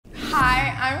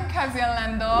Keziah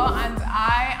Lendor, and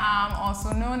I am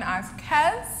also known as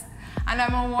Kez, and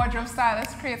I'm a wardrobe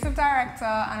stylist, creative director,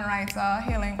 and writer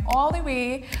hailing all the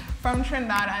way from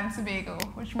Trinidad and Tobago,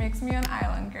 which makes me an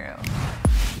island girl.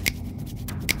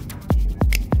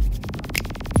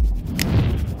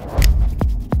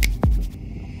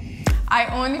 I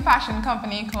own the fashion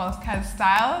company called Kez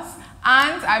Styles,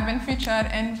 and I've been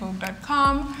featured in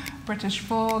Vogue.com, British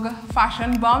Vogue,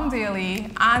 Fashion Bomb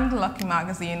Daily, and Lucky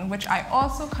Magazine, which I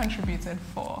also contributed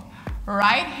for.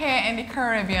 Right here in the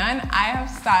Caribbean, I have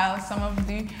styled some of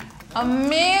the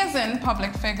amazing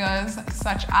public figures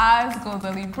such as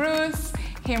Goldie Bruce,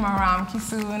 Hemaram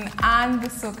Kisoon, and the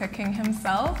Soca King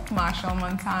himself, Marshall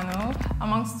Montano,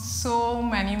 amongst so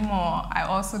many more. I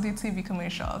also do TV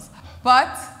commercials.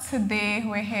 But today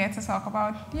we're here to talk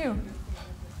about you.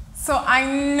 So I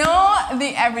know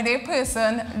the everyday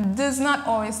person does not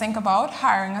always think about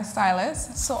hiring a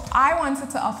stylist, so I wanted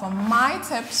to offer my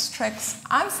tips, tricks,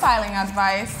 and styling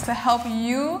advice to help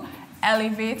you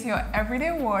elevate your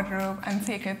everyday wardrobe and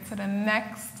take it to the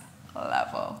next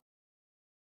level.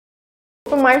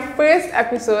 For my first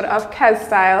episode of Kez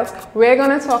Styles, we're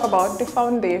going to talk about the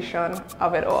foundation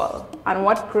of it all, and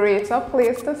what greater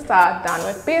place to start than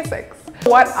with basics.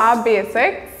 What are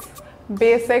basics?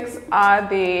 Basics are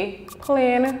the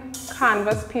plain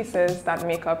canvas pieces that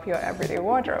make up your everyday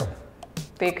wardrobe.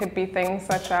 They could be things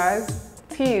such as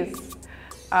tees,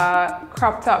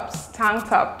 crop tops, tank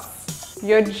tops,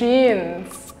 your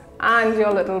jeans, and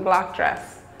your little black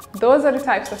dress. Those are the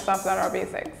types of stuff that are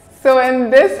basics. So in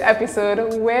this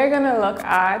episode, we're gonna look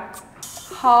at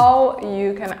how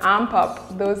you can amp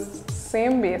up those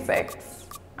same basics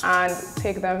and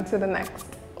take them to the next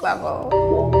level.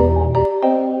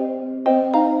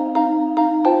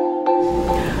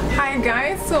 Hi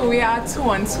guys, so we are at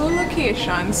 212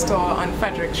 Location store on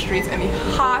Frederick Street in the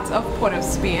heart of Port of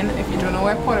Spain. If you don't know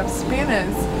where Port of Spain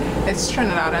is, it's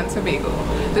Trinidad and Tobago.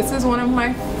 This is one of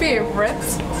my favorite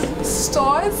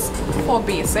stores for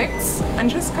basics and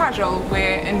just casual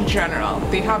wear in general.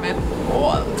 They have it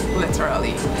all,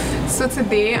 literally. So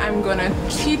today I'm gonna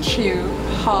teach you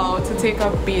how to take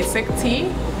a basic tee,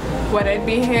 whether it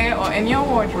be here or in your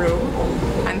wardrobe,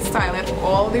 and style it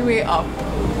all the way up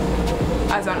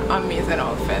as an amazing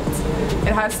outfit.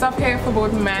 It has stuff here for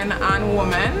both men and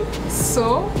women,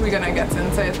 so we're gonna get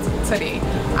into it today.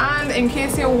 And in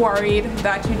case you're worried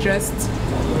that you just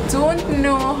don't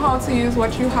know how to use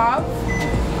what you have,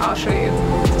 I'll show you.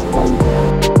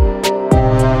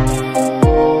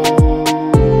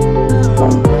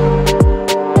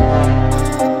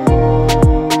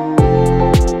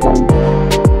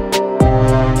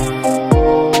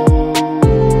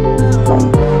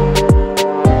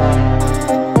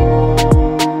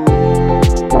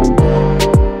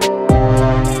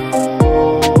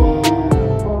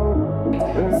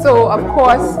 Of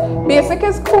course, basic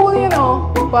is cool, you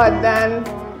know, but then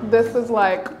this is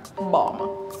like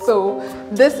bomb. So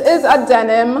this is a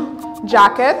denim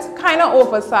jacket, kind of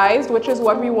oversized, which is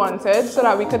what we wanted so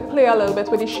that we could play a little bit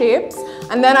with the shapes.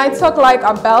 And then I took like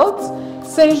a belt,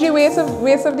 cinch the waist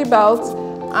of the belt,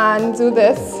 and do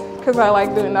this, because I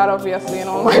like doing that obviously in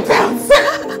all my belts.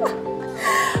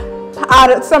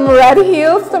 Added some red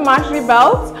heels to match the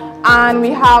belt, and we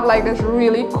have like this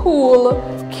really cool,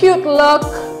 cute look.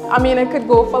 I mean, it could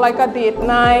go for like a date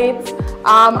night.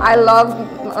 I love,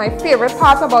 my favorite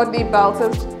part about the belt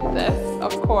is this,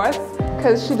 of course,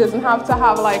 because she doesn't have to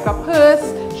have like a purse.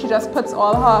 She just puts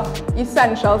all her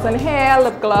essentials in here,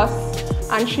 lip gloss,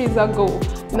 and she's a go.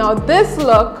 Now this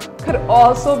look could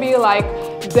also be like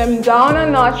dimmed down a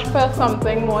notch for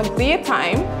something more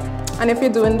daytime. And if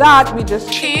you're doing that, we just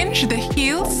change the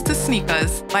heels to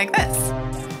sneakers like this.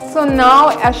 So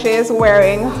now Eshe is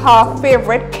wearing her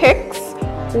favorite kicks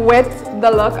with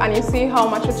the look, and you see how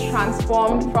much it's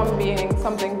transformed from being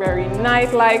something very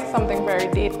night-like, something very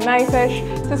date night-ish,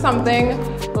 to something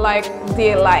like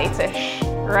daylight-ish,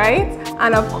 right?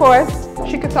 And of course,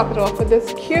 she could top it off with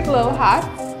this cute little hat.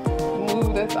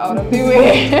 Move this out of the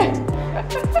way.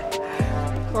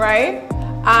 Right?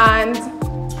 And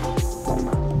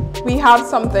we have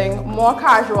something more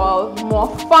casual, more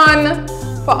fun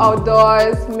for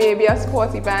outdoors, maybe a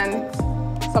sports event,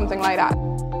 something like that.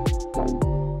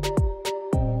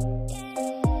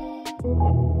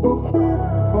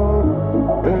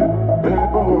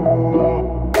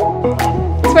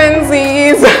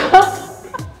 Twinsies.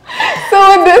 So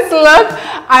with this look,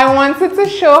 I wanted to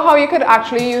show how you could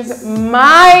actually use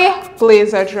my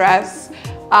blazer dress,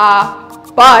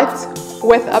 but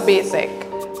with a basic.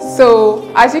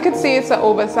 So as you can see, it's an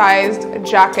oversized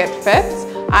jacket fit,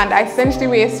 and I cinched the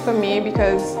waist for me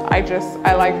because I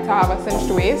like to have a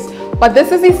cinched waist. But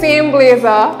this is the same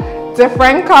blazer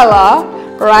different color,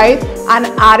 right? And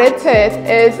added to it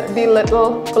is the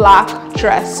little black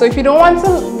dress. So if you don't want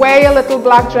to wear your little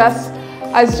black dress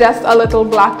as just a little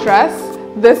black dress,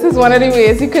 this is one of the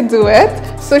ways you could do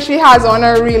it. So she has on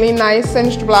a really nice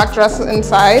cinched black dress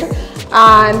inside,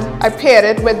 and I paired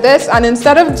it with this, and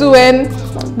instead of doing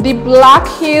the black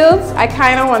heels, I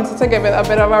kind of wanted to give it a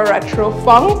bit of a retro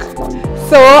funk.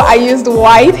 So I used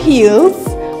white heels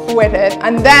with it,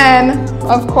 and then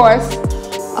of course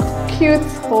a cute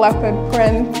leopard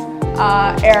print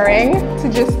earring to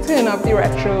just turn up the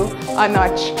retro a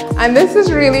notch. And this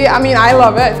is really, I mean, I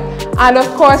love it. And of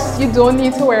course you don't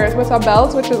need to wear it with a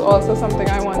belt, which is also something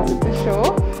I wanted to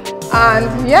show.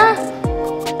 And yeah,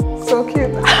 so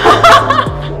cute.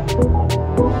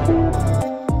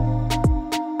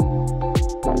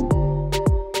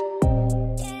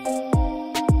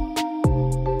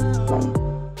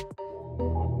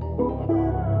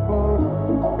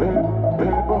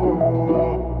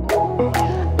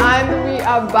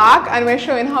 Back, and we're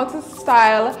showing how to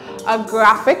style a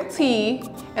graphic tee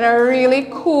in a really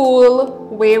cool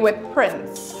way with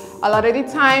prints. A lot of the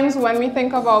times when we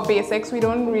think about basics, we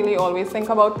don't really always think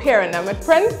about pairing them with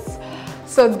prints.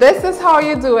 So this is how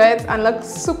you do it and look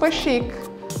super chic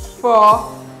for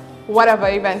whatever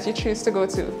event you choose to go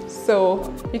to.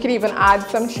 So you can even add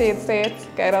some shades to it,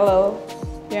 get a little,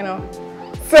 you know.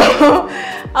 So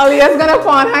Aliyah's gonna put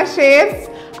on her shades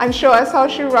and show us how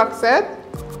she rocks it.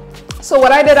 So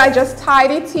what I did, I just tied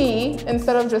the tee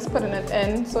instead of just putting it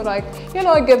in. So like, you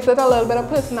know, it gives it a little bit of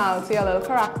personality, a little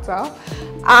character.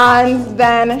 And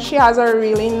then she has a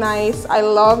really nice, I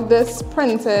love this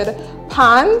printed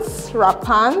pants, wrap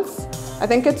pants. I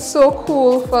think it's so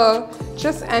cool for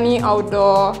just any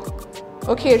outdoor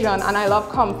occasion, and I love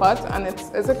comfort. And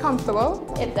is it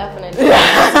comfortable? It definitely is.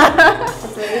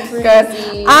 It's really breezy.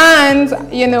 Good.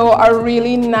 And you know, a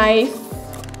really nice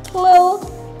little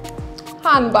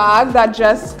handbag that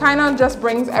just kind of just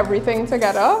brings everything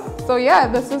together. So yeah,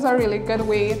 this is a really good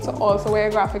way to also wear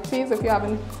graphic tees if you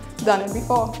haven't done it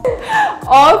before.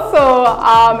 Also,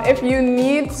 if you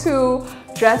need to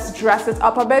just dress it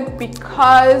up a bit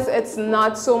because it's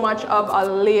not so much of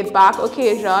a laid-back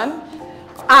occasion,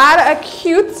 add a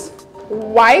cute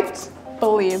white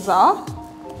blazer.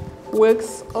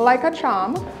 Works like a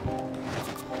charm.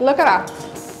 Look at that.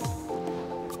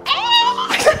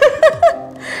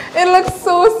 It looks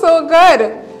so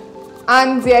good,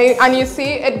 and you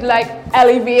see it like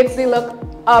elevates the look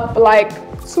up like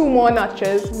 2 more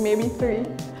notches, maybe 3,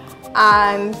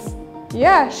 and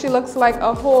yeah, she looks like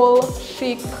a whole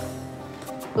chic,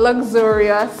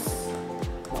 luxurious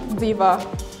diva.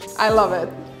 I love it.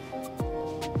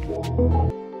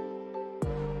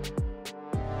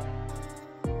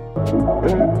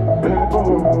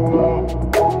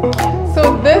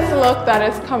 So this look that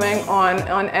is coming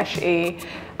on Eshe,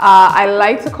 I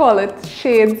like to call it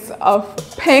shades of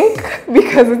pink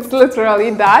because it's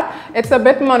literally that. It's a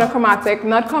bit monochromatic,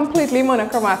 not completely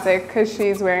monochromatic because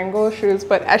she's wearing gold shoes,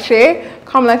 but Eshe,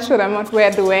 come let's show them what we're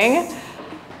doing.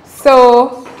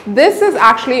 So this is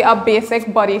actually a basic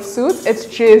bodysuit. It's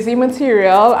jersey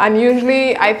material, and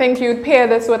usually I think you'd pair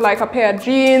this with like a pair of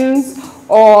jeans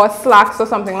or slacks or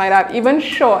something like that, even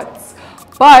shorts.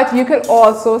 But you could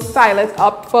also style it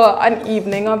up for an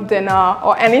evening of dinner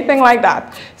or anything like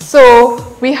that.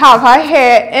 So we have her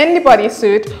hair in the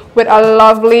bodysuit with a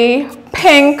lovely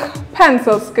pink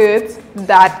pencil skirt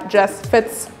that just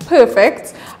fits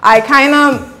perfect. I kind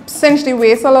of cinched the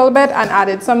waist a little bit and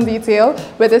added some detail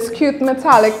with this cute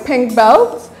metallic pink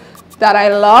belt that I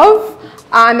love.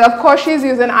 And of course she's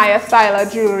using Aya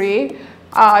Styler jewelry.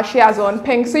 She has on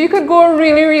pink. So you could go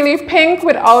really pink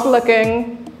without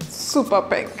looking super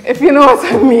pink, if you know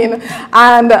what I mean.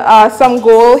 And some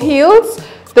gold heels.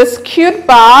 This cute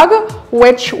bag,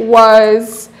 which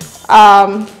was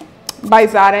by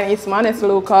Zadd and Eastman, it's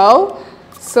local.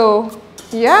 So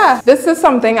yeah, this is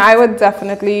something I would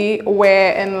definitely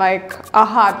wear in like a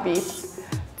heartbeat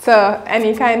to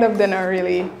any kind of dinner,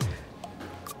 really.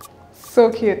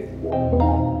 So cute.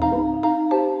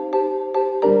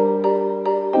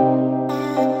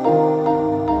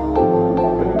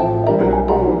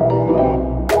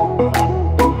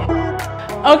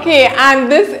 Okay,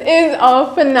 and this is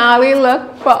our finale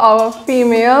look for our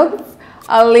females.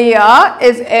 Aliyah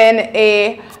is in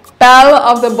a belle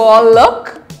of the ball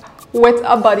look with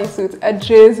a bodysuit, a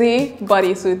jersey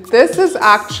bodysuit. This is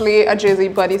actually a jersey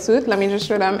bodysuit. Let me just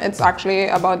show them. It's actually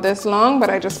about this long, but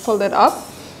I just pulled it up.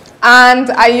 And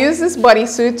I use this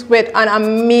bodysuit with an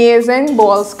amazing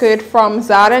ball skirt from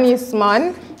Zadd and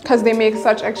Eastman because they make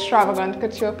such extravagant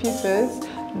couture pieces.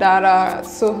 that are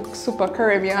so super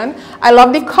Caribbean. I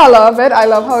love the color of it. I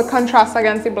love how it contrasts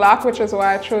against the black, which is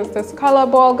why I chose this color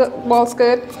ball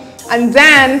skirt. And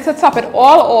then to top it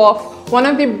all off, one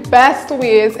of the best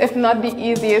ways, if not the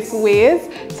easiest ways,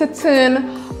 to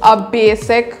turn a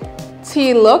basic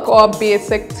tee look or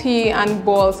basic tee and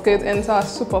ball skirt into a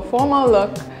super formal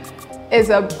look is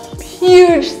a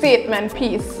huge statement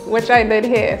piece, which I did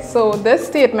here. So this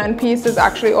statement piece is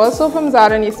actually also from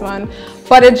Zadd and Eastman,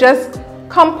 but it just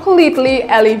completely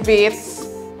elevates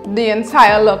the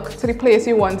entire look to the place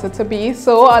you want it to be.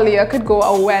 So Aliyah could go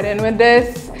a wedding with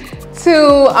this,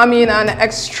 to, an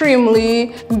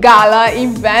extremely gala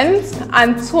event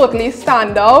and totally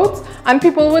stand out, and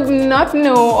people would not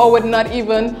know or would not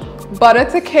even bother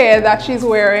to care that she's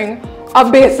wearing a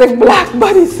basic black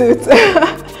bodysuit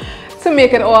to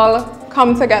make it all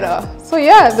come together. So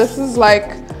yeah, this is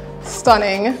like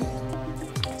stunning,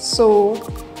 so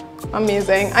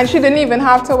amazing. And she didn't even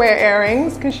have to wear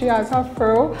earrings because she has her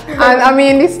fro,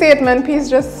 and the statement piece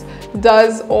just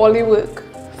does all the work.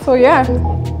 So yeah.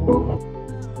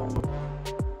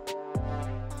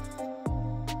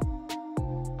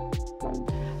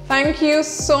 Thank you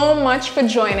so much for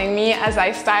joining me as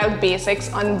I styled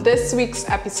basics on this week's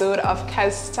episode of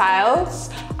Kez Styles.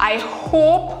 I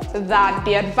hope that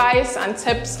the advice and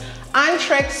tips and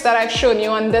tricks that I've shown you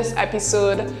on this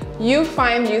episode you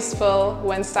find useful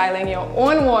when styling your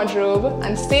own wardrobe,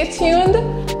 and stay tuned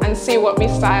and see what we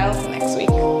style next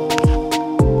week.